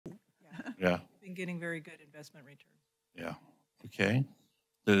Yeah. Been getting very good investment returns. Yeah. Okay.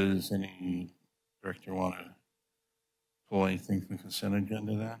 Does any director want to pull anything from the consent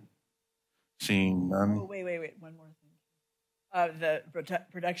agenda then? Seeing none? Oh, wait. One more thing. The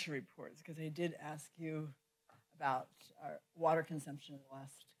production reports, because I did ask you about our water consumption in the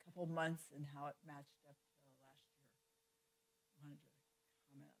last couple of months and how it matched up to last year. I wanted to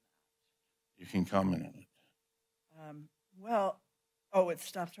comment on that. You can comment on it. It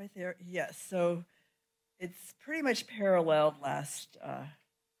stops right there. Yes, so it's pretty much paralleled last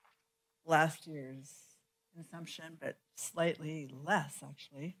year's consumption, but slightly less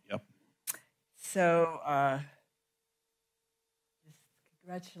actually. Yep. So just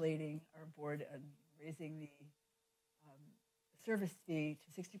congratulating our board on raising the service fee to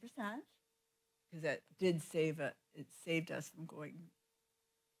 60%, because that did saved us from going.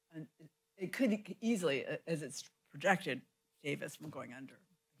 And it could easily, as it's projected, save us from going under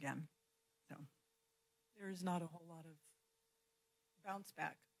again. So there is not a whole lot of bounce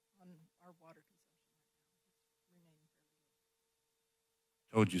back on our water consumption right now. It's remaining fairly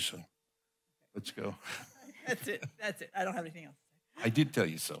good. Told you so. Let's go. That's it. I don't have anything else to say. I did tell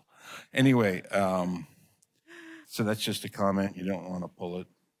you so. Anyway, so that's just a comment. You don't want to pull it?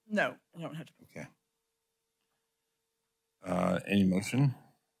 No, I don't have to. Okay. Any motion?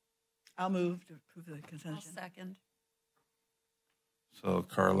 I'll move to approve the consent agenda. Second. So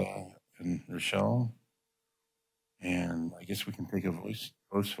Carla and Rochelle, and I guess we can take a voice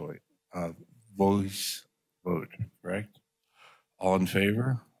vote, correct? All in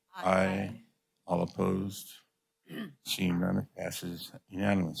favor? Aye. All opposed? Seeing none, it passes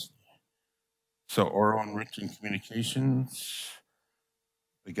unanimously. So oral and written communications,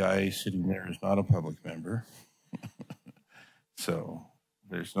 the guy sitting there is not a public member. So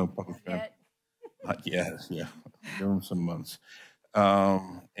there's no public member. Not yet, yeah. Give him some months.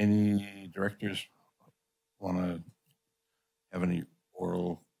 Any directors want to have any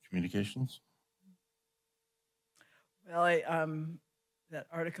oral communications? Well, that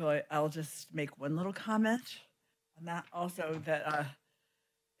article, I'll just make one little comment on that. Also, that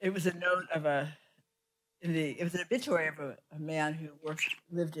it was a note of it was an obituary of a man who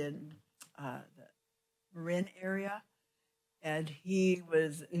lived in the Marin area, and he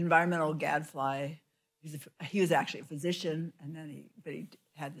was an environmental gadfly. He was actually a physician, and then he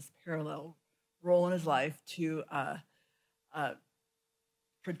had this parallel role in his life to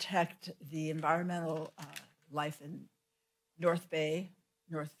protect the environmental life in North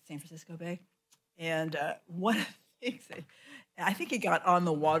San Francisco Bay. And one of the things, I think he got on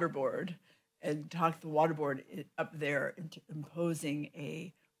the water board and talked to the water board up there into imposing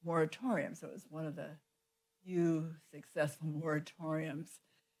a moratorium. So it was one of the few successful moratoriums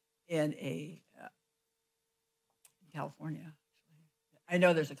in California. I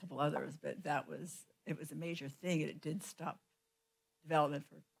know there's a couple others, but it was a major thing, and it did stop development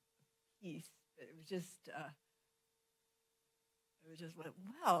for peace. But it was just like,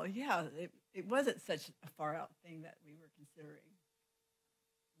 wow, yeah, it wasn't such a far out thing that we were considering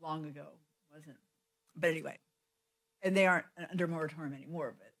long ago, wasn't? But anyway, and they aren't under moratorium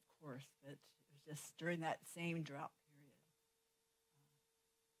anymore, but of course, but it was just during that same drought period,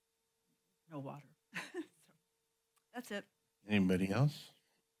 no water. So that's it. Anybody else?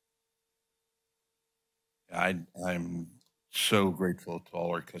 I'm so grateful to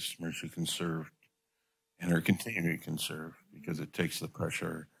all our customers who conserved and are continuing to conserve, because it takes the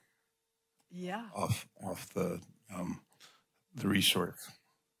pressure off the resource.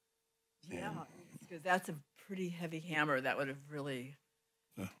 Yeah, because that's a pretty heavy hammer that would have really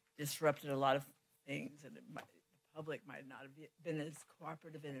disrupted a lot of things, and the public might not have been as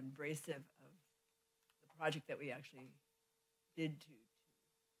cooperative and embracive of the project that we actually did to solve.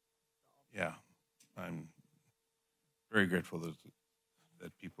 Yeah, I'm very grateful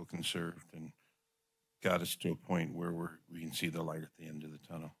that people conserved and got us to a point where we can see the light at the end of the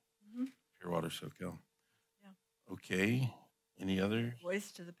tunnel. Mm-hmm. Pure water, Soquel. Yeah. Okay. Any others?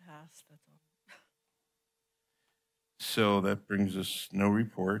 Voice to the past. That's all. So that brings us no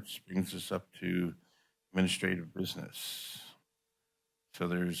reports. Brings us up to administrative business. So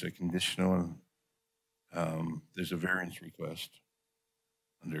there's a conditional. There's a variance request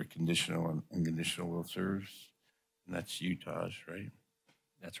under conditional and unconditional will serves, and that's Utah's, right?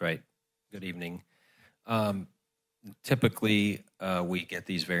 That's right. Good evening. Typically, we get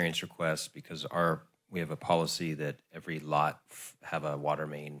these variance requests because we have a policy that every lot have a water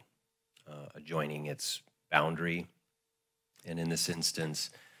main adjoining its boundary, and in this instance,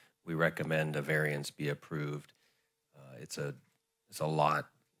 we recommend a variance be approved. It's a lot,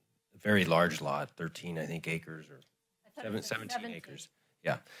 a very large lot, 13 I think acres or 17 acres.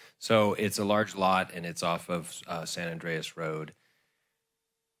 Yeah. So it's a large lot, and it's off of San Andreas Road,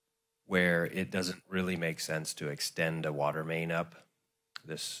 where it doesn't really make sense to extend a water main up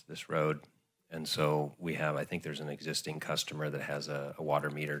this road. And so we have, I think there's an existing customer that has a water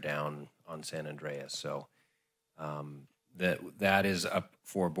meter down on San Andreas. So that is up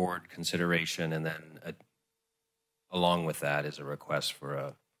for board consideration. And then along with that is a request for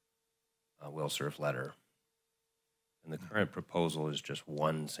a will serve letter. And the current proposal is just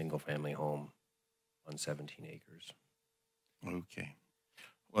one single family home on 17 acres. Okay.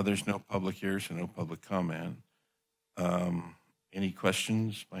 Well, there's no public here, so no public comment. Any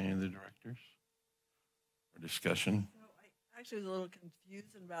questions by any of the directors or discussion? So I actually was a little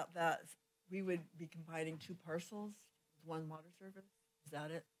confused about that. We would be combining two parcels, one water service. Is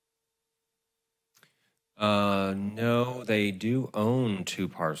that it? No, they do own two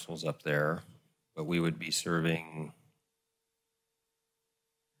parcels up there, but we would be serving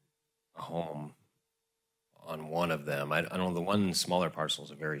a home on one of them. I don't know, the one smaller parcel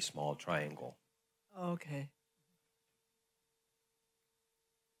is a very small triangle. Oh, okay.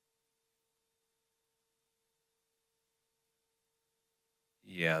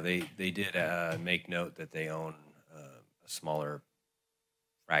 Yeah, they did make note that they own a smaller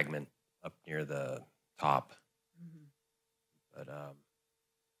fragment up near the top. Mm-hmm. But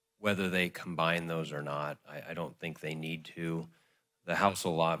whether they combine those or not, I don't think they need to. The house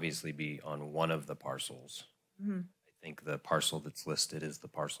will obviously be on one of the parcels. Mm-hmm. I think the parcel that's listed is the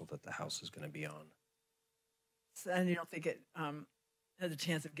parcel that the house is going to be on. So, and you don't think it has a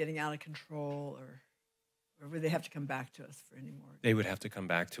chance of getting out of control, or would they have to come back to us for any more? They would have to come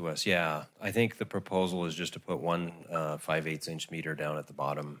back to us, yeah. I think the proposal is just to put one 5/8" meter down at the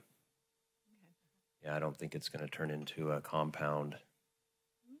bottom. Okay. Yeah, I don't think it's going to turn into a compound.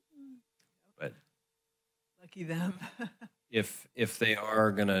 Mm-hmm. But lucky them. if they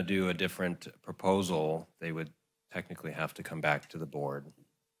are going to do a different proposal, they would technically have to come back to the board.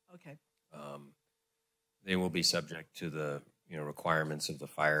 Okay. They will be subject to the requirements of the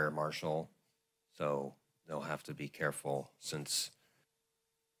fire marshal, so they'll have to be careful since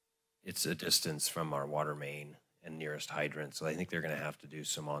it's a distance from our water main and nearest hydrant. So I think they're going to have to do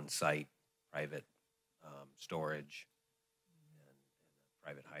some on-site private storage and a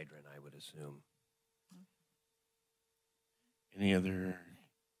private hydrant, I would assume. Any other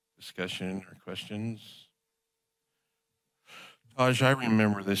discussion or questions? Taj, I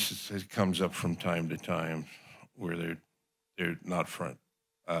remember this it comes up from time to time where they're not front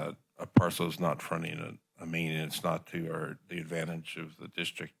a parcel is not fronting a main, and it's not to the advantage of the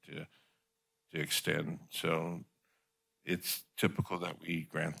district to extend. So it's typical that we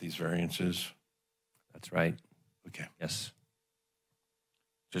grant these variances. That's right. Okay. Yes.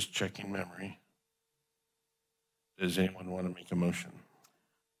 Just checking memory. Does anyone want to make a motion?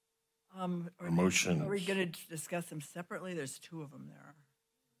 Motions. Are we going to discuss them separately? There's two of them there.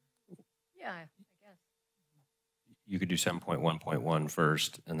 Yeah, I guess. You could do 7.1.1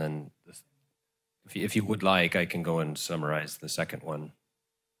 first, and then if you would like, I can go and summarize the second one,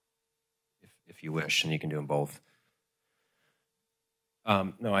 if you wish, and you can do them both.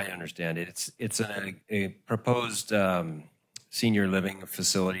 No, I understand it. It's a proposed senior living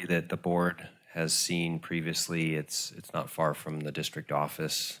facility that the board has seen previously. It's not far from the district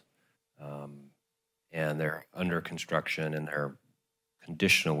office, and they're under construction, and their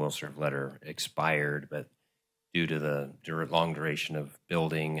conditional will serve letter expired, but due to the long duration of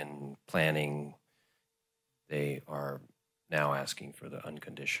building and planning, they are now asking for the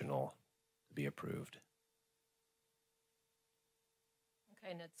unconditional to be approved.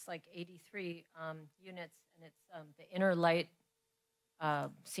 Okay, and it's like 83 units, and it's the Inner Light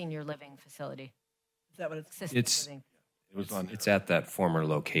Senior Living Facility. Is that what it's? Assisted living. It was on. It's at that former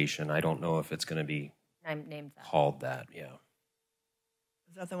location. I don't know if it's going to be I'm named that. called that. Yeah.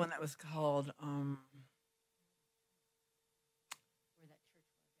 Is that the one that was called? Where that church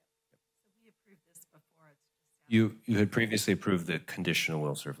was. So we approved this before. It's just You had previously approved the conditional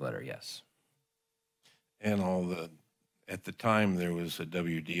will serve letter, yes. And at the time there was a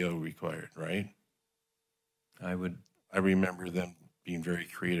WDO required, right? I remember them being very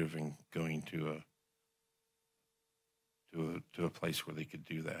creative in going to a place where they could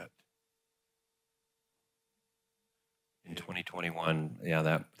do that. In 2021,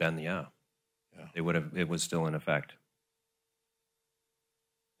 yeah, yeah. It was still in effect.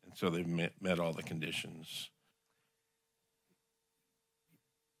 And so they met all the conditions.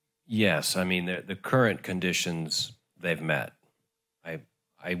 Yes, I mean, the current conditions they've met. I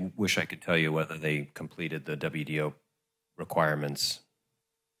wish I could tell you whether they completed the WDO requirements.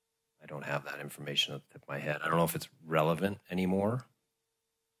 I don't have that information at the tip of my head. I don't know if it's relevant anymore,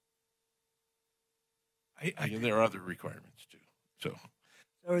 There are other requirements too. So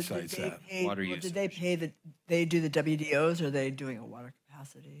Or besides did they that, pay, water well, did they usage. pay they do the WDOs, or are they doing a water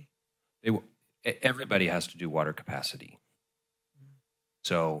capacity? Everybody has to do water capacity.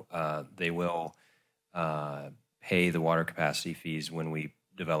 So they will pay the water capacity fees when we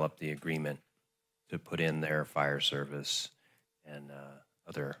develop the agreement to put in their fire service and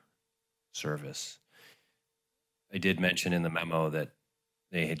other service. I did mention in the memo that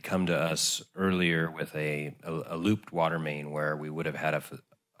they had come to us earlier with a looped water main where we would have had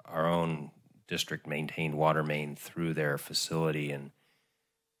our own district maintained water main through their facility, and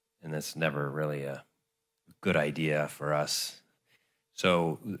that's never really a good idea for us.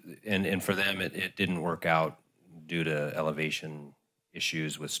 So, and for them, it didn't work out due to elevation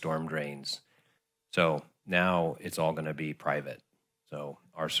issues with storm drains. So now it's all going to be private. So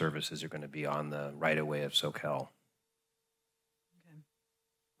our services are going to be on the right-of-way of Soquel.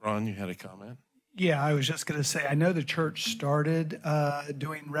 Ron, you had a comment? Yeah, I was just going to say, I know the church started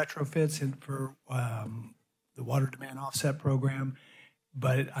doing retrofits for the water demand offset program,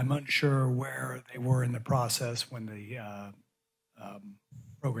 but I'm unsure where they were in the process when the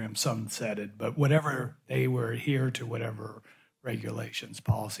program sunsetted. But whatever they were adhered to, whatever regulations,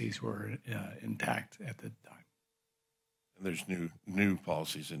 policies were intact at the time. And there's new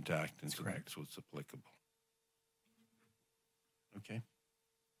policies intact, and That's correct. so it's applicable. Okay.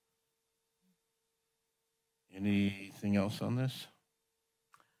 Anything else on this?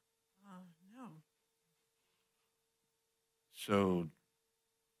 No. So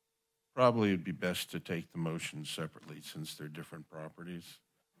probably it'd be best to take the motions separately since they're different properties.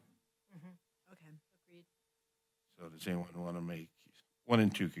 Okay. Agreed. So does anyone want to make, 1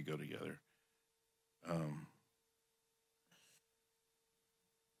 and 2 could go together. But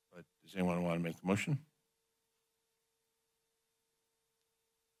does anyone want to make the motion?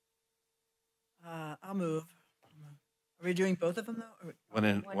 I'll move. Are we doing both of them though? One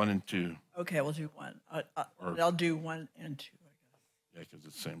and two. Okay, we'll do one. Or- I'll do 1 and 2, I guess. Yeah, because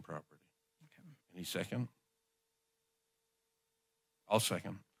it's the same property. Okay. Any second? I'll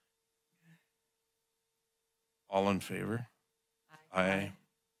second. All in favor? Aye.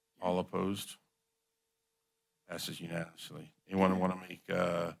 All opposed? Passes unanimously. Anyone want to make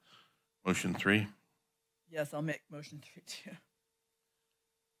motion 3? Yes, I'll make motion 3 too.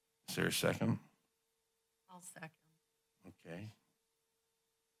 Is there a second? I'll second. Okay.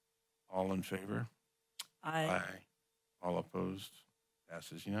 All in favor? I All opposed?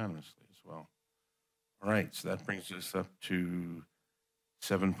 Passes unanimously as well. All right, so that brings us up to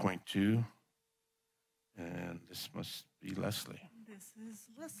 7.2. And this must be Leslie. This is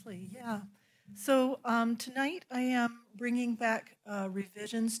Leslie, yeah. So tonight I am bringing back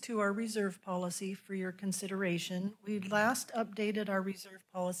revisions to our reserve policy for your consideration. We last updated our reserve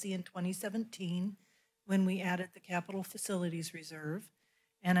policy in 2017 when we added the capital facilities reserve.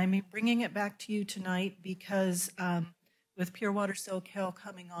 And I'm bringing it back to you tonight because with Pure Water Soquel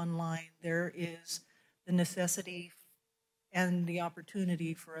coming online, there is the necessity and the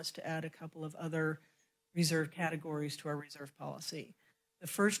opportunity for us to add a couple of other reserve categories to our reserve policy. The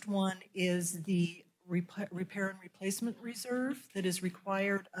first one is the repair and replacement reserve that is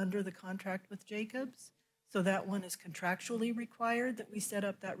required under the contract with Jacobs. So that one is contractually required that we set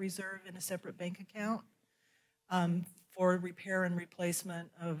up that reserve in a separate bank account for repair and replacement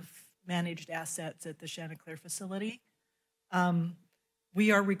of managed assets at the Chanticleer facility. We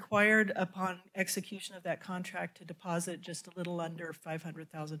are required upon execution of that contract to deposit just a little under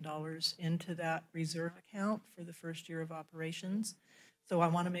 $500,000 into that reserve account for the first year of operations. So I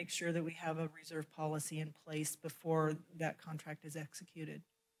want to make sure that we have a reserve policy in place before that contract is executed.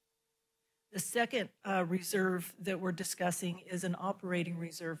 The second reserve that we're discussing is an operating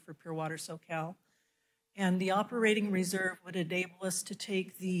reserve for Pure Water Soquel. And the operating reserve would enable us to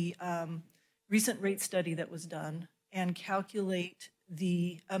take the recent rate study that was done and calculate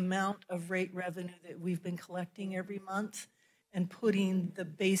the amount of rate revenue that we've been collecting every month and putting the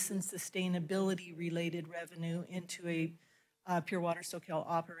basin sustainability related revenue into a Pure Water Soquel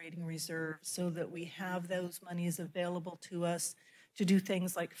operating reserve so that we have those monies available to us to do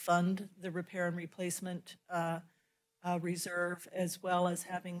things like fund the repair and replacement reserve, as well as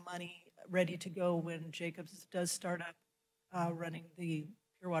having money ready to go when Jacobs does start up running the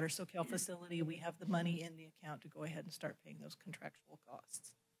Pure Water Soquel facility. We have the money in the account to go ahead and start paying those contractual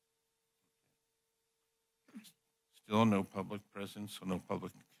costs. Still no public presence, so no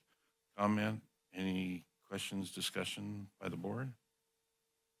public comment. Any questions, discussion by the board?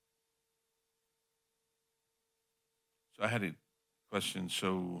 So I had a question.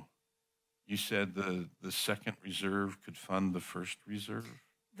 So you said the second reserve could fund the first reserve?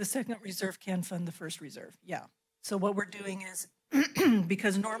 The second reserve can fund the first reserve, yeah. So what we're doing is,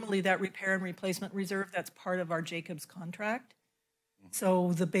 because normally that repair and replacement reserve, that's part of our Jacobs contract.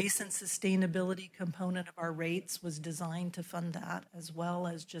 So the basin sustainability component of our rates was designed to fund that, as well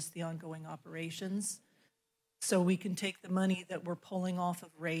as just the ongoing operations. So we can take the money that we're pulling off of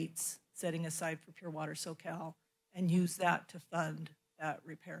rates, setting aside for Pure Water Soquel, and use that to fund that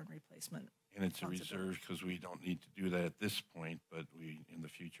repair and replacement. And it's a reserve because we don't need to do that at this point, but in the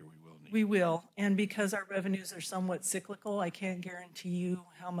future, we will need. We will, and because our revenues are somewhat cyclical, I can't guarantee you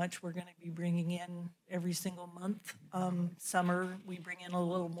how much we're going to be bringing in every single month. Summer, we bring in a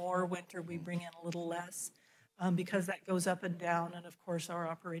little more. Winter, we bring in a little less, because that goes up and down. And of course, our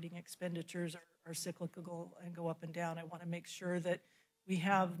operating expenditures are cyclical and go up and down. I want to make sure that we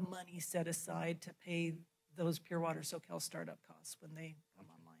have money set aside to pay those Pure Water Soquel startup costs when they come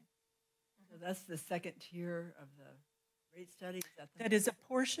online. So that's the second tier of the rate study? That is a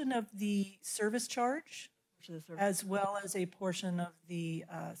portion of the service charge, Portion of the service? as well as a portion of the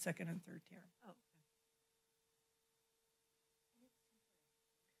second and third tier. Oh,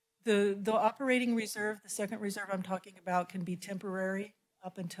 The operating reserve, the second reserve I'm talking about, can be temporary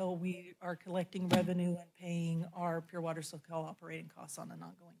up until we are collecting revenue and paying our Pure Water Soquel operating costs on an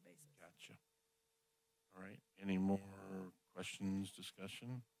ongoing basis. Gotcha. All right. Any more questions,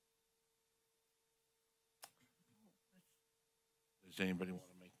 discussion? Does anybody want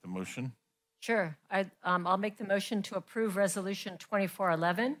to make the motion? Sure. I'll make the motion to approve Resolution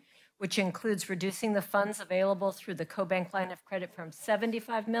 2411, which includes reducing the funds available through the CoBank line of credit from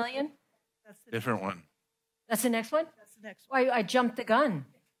 $75 million. That's the, Different one. That's the next one? that's the next one. Oh, I jumped the gun.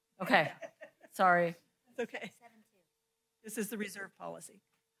 Okay. Sorry. That's okay. This is the reserve policy.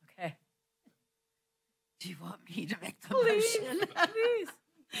 Okay. Do you want me to make the motion? Please.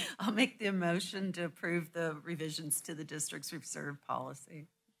 I'll make the motion to approve the revisions to the district's reserve policy.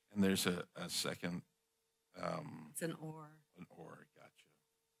 And there's a second, It's an or. an or, gotcha.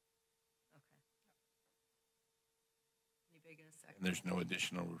 Okay. Anybody get a second? And there's no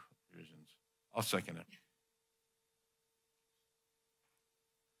additional revisions. I'll second it.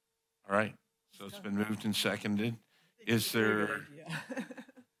 All right. So it's been moved and seconded. Is there,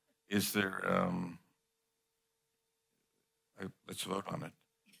 let's vote on it.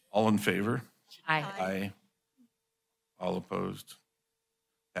 All in favor? Aye. Aye. All opposed?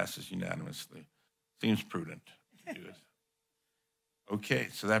 Passes unanimously. Seems prudent to do it. Okay,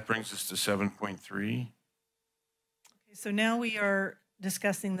 so that brings us to 7.3. Okay, so now we are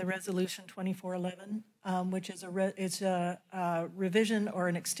discussing the Resolution 2411, which is it's a revision or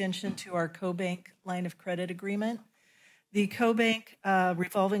an extension to our CoBank line of credit agreement. The CoBank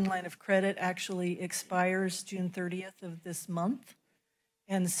revolving line of credit actually expires June 30th of this month.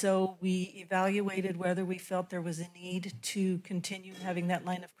 And so we evaluated whether we felt there was a need to continue having that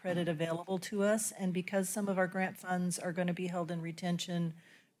line of credit available to us. And because some of our grant funds are going to be held in retention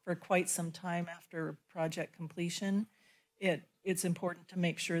for quite some time after project completion, it's important to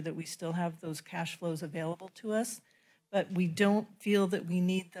make sure that we still have those cash flows available to us. But we don't feel that we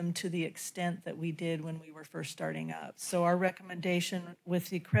need them to the extent that we did when we were first starting up. So our recommendation with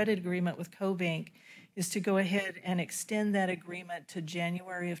the credit agreement with CoBank is to go ahead and extend that agreement to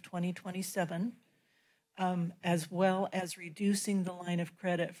January of 2027, as well as reducing the line of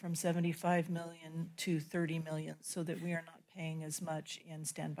credit from $75 million to $30 million so that we are not paying as much in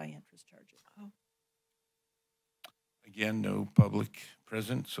standby interest charges. Again, no public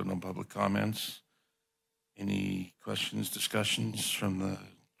present, so no public comments. Any questions, discussions from the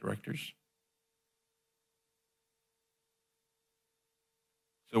directors?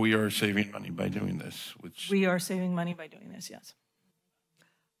 So we are saving money by doing this, which We are saving money by doing this, yes.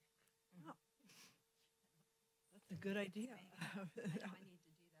 That's a good idea.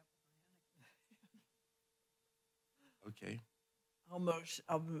 okay. Well,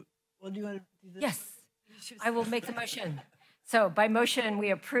 do you want to do this? Yes, I will make the motion. So by motion, we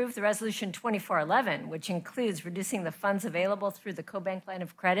approve the Resolution 2411, which includes reducing the funds available through the CoBank line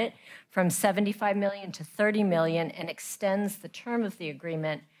of credit from $75 million to $30 million and extends the term of the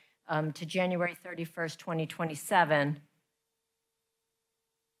agreement to January 31st, 2027.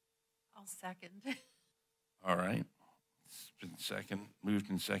 I'll second. All right. It's been moved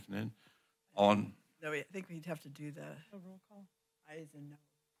and seconded. No, I think we'd have to do the roll call. ayes and no.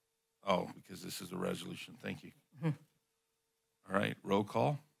 Oh, because this is a resolution. Thank you. All right, roll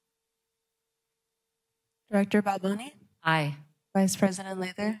call. Director Balboni, Aye. Vice President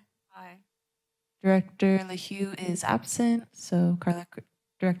Lather, Aye. Director LeHue is absent, so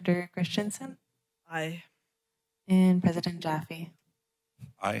Director Christensen, Aye. and President Jaffe.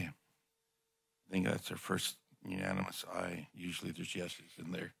 Aye. I think that's our first Unanimous aye. Usually there's yeses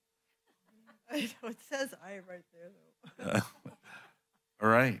in there. I know, it says I right there, though. All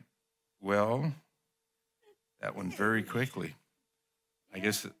right. Well, that went very quickly. I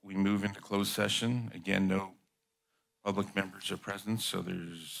guess that we move into closed session. Again, no public members are present, so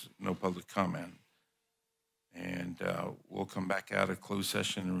there's no public comment. And we'll come back out of closed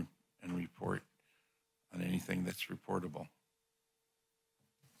session and report on anything that's reportable.